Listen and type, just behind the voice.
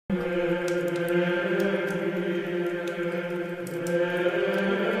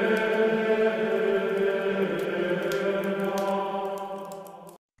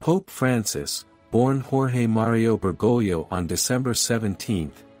Pope Francis, born Jorge Mario Bergoglio on December 17,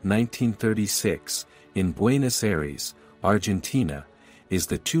 1936, in Buenos Aires, Argentina, is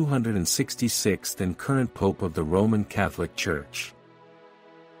the 266th and current Pope of the Roman Catholic Church.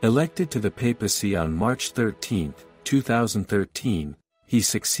 Elected to the papacy on March 13, 2013, he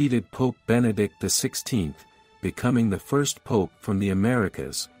succeeded Pope Benedict XVI, becoming the first Pope from the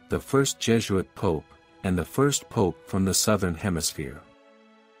Americas, the first Jesuit Pope, and the first Pope from the Southern Hemisphere.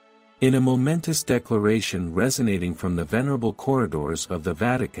 In a momentous declaration resonating from the venerable corridors of the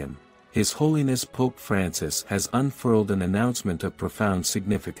Vatican, His Holiness Pope Francis has unfurled an announcement of profound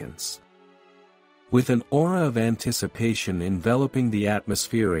significance. With an aura of anticipation enveloping the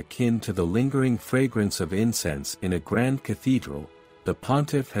atmosphere akin to the lingering fragrance of incense in a grand cathedral, the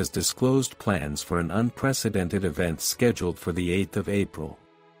pontiff has disclosed plans for an unprecedented event scheduled for the 8th of April.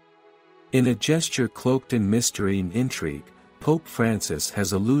 In a gesture cloaked in mystery and intrigue, Pope Francis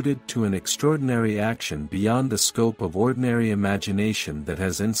has alluded to an extraordinary action beyond the scope of ordinary imagination that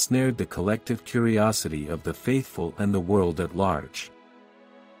has ensnared the collective curiosity of the faithful and the world at large.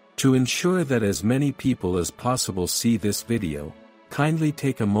 To ensure that as many people as possible see this video, kindly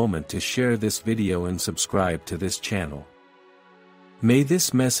take a moment to share this video and subscribe to this channel. May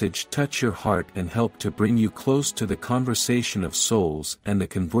this message touch your heart and help to bring you close to the conversation of souls and the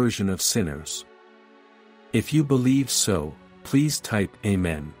conversion of sinners. If you believe so, please type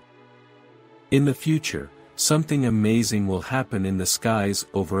Amen. In the future, something amazing will happen in the skies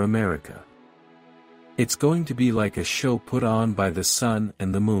over America. It's going to be like a show put on by the sun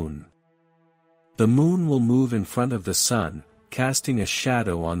and the moon. The moon will move in front of the sun, casting a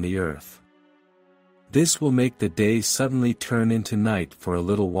shadow on the earth. This will make the day suddenly turn into night for a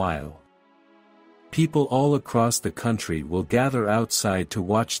little while. People all across the country will gather outside to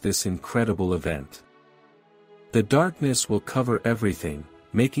watch this incredible event. The darkness will cover everything,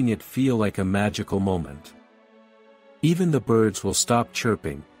 making it feel like a magical moment. Even the birds will stop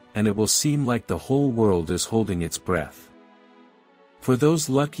chirping, and it will seem like the whole world is holding its breath. For those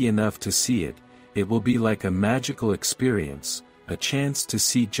lucky enough to see it, it will be like a magical experience, a chance to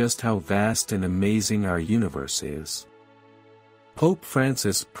see just how vast and amazing our universe is. Pope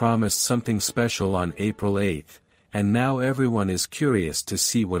Francis promised something special on April 8th, and now everyone is curious to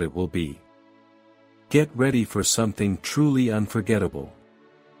see what it will be. Get ready for something truly unforgettable.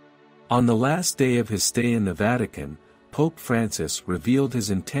 On the last day of his stay in the Vatican, Pope Francis revealed his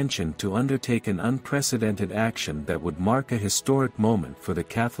intention to undertake an unprecedented action that would mark a historic moment for the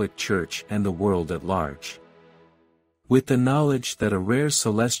Catholic Church and the world at large. With the knowledge that a rare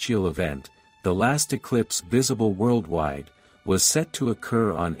celestial event, the last eclipse visible worldwide, was set to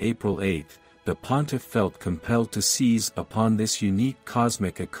occur on April 8th, the pontiff felt compelled to seize upon this unique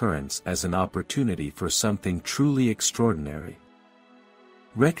cosmic occurrence as an opportunity for something truly extraordinary.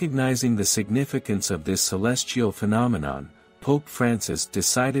 Recognizing the significance of this celestial phenomenon, Pope Francis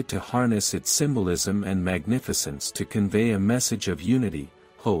decided to harness its symbolism and magnificence to convey a message of unity,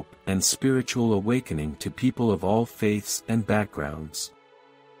 hope, and spiritual awakening to people of all faiths and backgrounds.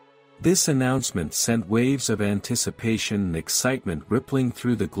 This announcement sent waves of anticipation and excitement rippling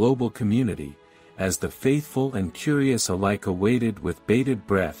through the global community, as the faithful and curious alike awaited with bated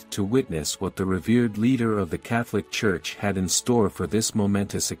breath to witness what the revered leader of the Catholic Church had in store for this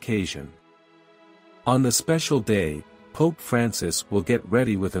momentous occasion. On the special day, Pope Francis will get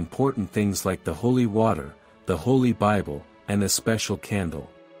ready with important things like the holy water, the Holy Bible, and a special candle.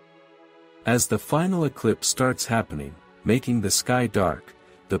 As the final eclipse starts happening, making the sky dark,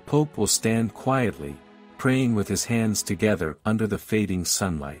 the Pope will stand quietly, praying with his hands together under the fading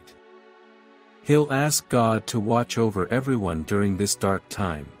sunlight. He'll ask God to watch over everyone during this dark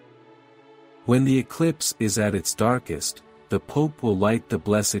time. When the eclipse is at its darkest, the Pope will light the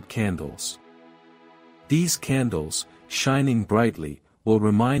blessed candles. These candles, shining brightly, will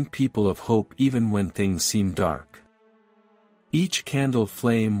remind people of hope even when things seem dark. Each candle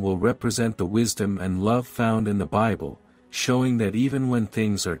flame will represent the wisdom and love found in the Bible, showing that even when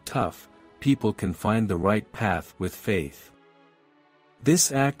things are tough, people can find the right path with faith.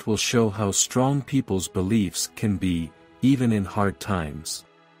 This act will show how strong people's beliefs can be, even in hard times.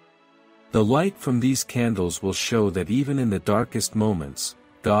 The light from these candles will show that even in the darkest moments,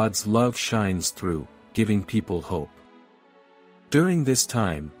 God's love shines through, giving people hope. During this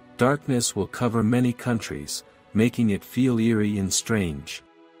time, darkness will cover many countries, making it feel eerie and strange.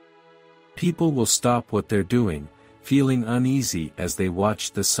 People will stop what they're doing, feeling uneasy as they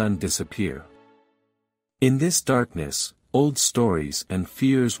watch the sun disappear. In this darkness, old stories and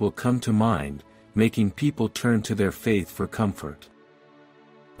fears will come to mind, making people turn to their faith for comfort.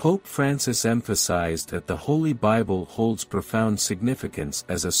 Pope Francis emphasized that the Holy Bible holds profound significance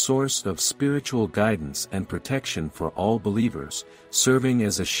as a source of spiritual guidance and protection for all believers, serving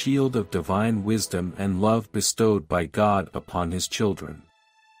as a shield of divine wisdom and love bestowed by God upon His children.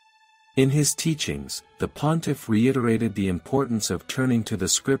 In his teachings, the pontiff reiterated the importance of turning to the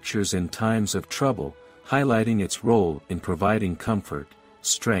Scriptures in times of trouble, highlighting its role in providing comfort,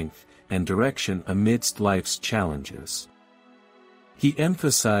 strength, and direction amidst life's challenges. He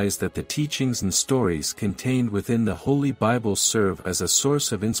emphasized that the teachings and stories contained within the Holy Bible serve as a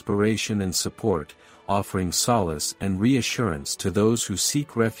source of inspiration and support, offering solace and reassurance to those who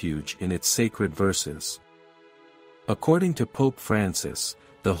seek refuge in its sacred verses. According to Pope Francis,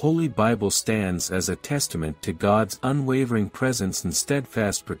 the Holy Bible stands as a testament to God's unwavering presence and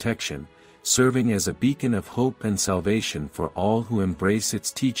steadfast protection, serving as a beacon of hope and salvation for all who embrace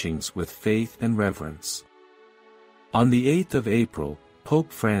its teachings with faith and reverence. On the 8th of April,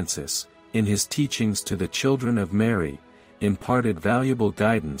 Pope Francis, in his teachings to the children of Mary, imparted valuable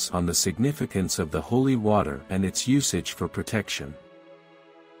guidance on the significance of the holy water and its usage for protection.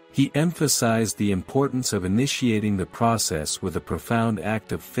 He emphasized the importance of initiating the process with a profound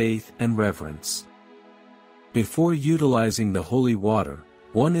act of faith and reverence. Before utilizing the holy water,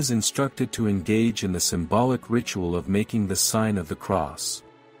 one is instructed to engage in the symbolic ritual of making the sign of the cross.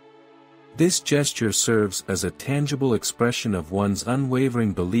 This gesture serves as a tangible expression of one's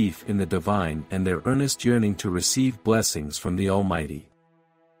unwavering belief in the divine and their earnest yearning to receive blessings from the Almighty.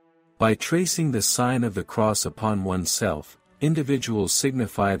 By tracing the sign of the cross upon oneself, individuals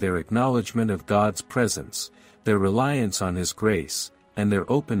signify their acknowledgement of God's presence, their reliance on His grace, and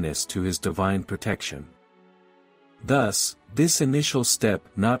their openness to His divine protection. Thus, this initial step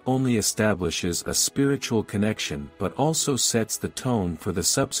not only establishes a spiritual connection but also sets the tone for the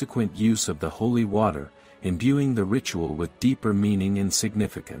subsequent use of the holy water, imbuing the ritual with deeper meaning and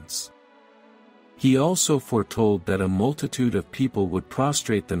significance. He also foretold that a multitude of people would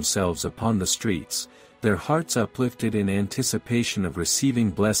prostrate themselves upon the streets, their hearts uplifted in anticipation of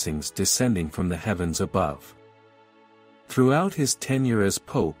receiving blessings descending from the heavens above. Throughout his tenure as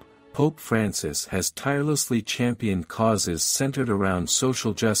Pope, Pope Francis has tirelessly championed causes centered around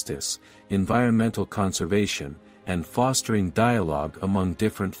social justice, environmental conservation, and fostering dialogue among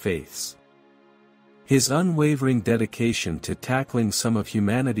different faiths. His unwavering dedication to tackling some of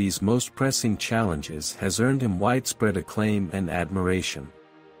humanity's most pressing challenges has earned him widespread acclaim and admiration.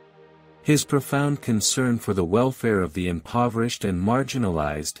 His profound concern for the welfare of the impoverished and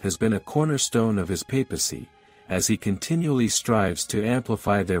marginalized has been a cornerstone of his papacy, as he continually strives to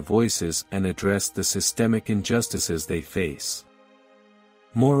amplify their voices and address the systemic injustices they face.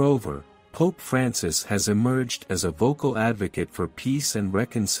 Moreover, Pope Francis has emerged as a vocal advocate for peace and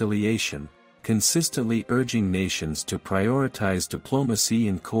reconciliation, consistently urging nations to prioritize diplomacy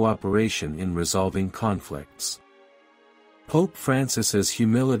and cooperation in resolving conflicts. Pope Francis's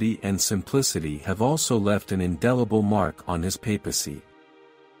humility and simplicity have also left an indelible mark on his papacy.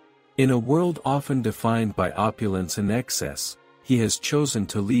 In a world often defined by opulence and excess, he has chosen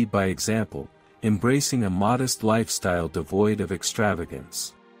to lead by example, embracing a modest lifestyle devoid of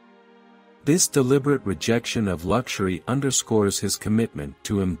extravagance. This deliberate rejection of luxury underscores his commitment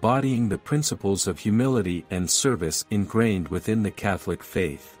to embodying the principles of humility and service ingrained within the Catholic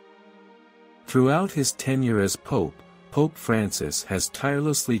faith. Throughout his tenure as Pope, Pope Francis has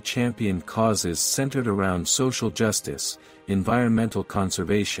tirelessly championed causes centered around social justice, environmental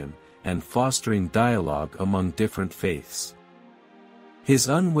conservation, and fostering dialogue among different faiths. His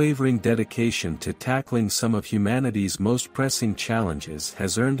unwavering dedication to tackling some of humanity's most pressing challenges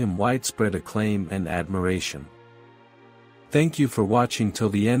has earned him widespread acclaim and admiration. Thank you for watching till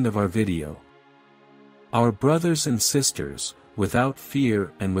the end of our video. Our brothers and sisters, without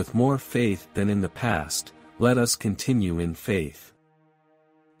fear and with more faith than in the past, let us continue in faith.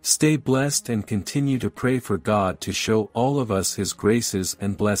 Stay blessed and continue to pray for God to show all of us His graces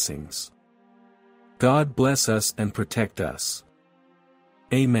and blessings. God bless us and protect us.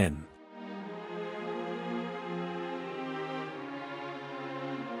 Amen.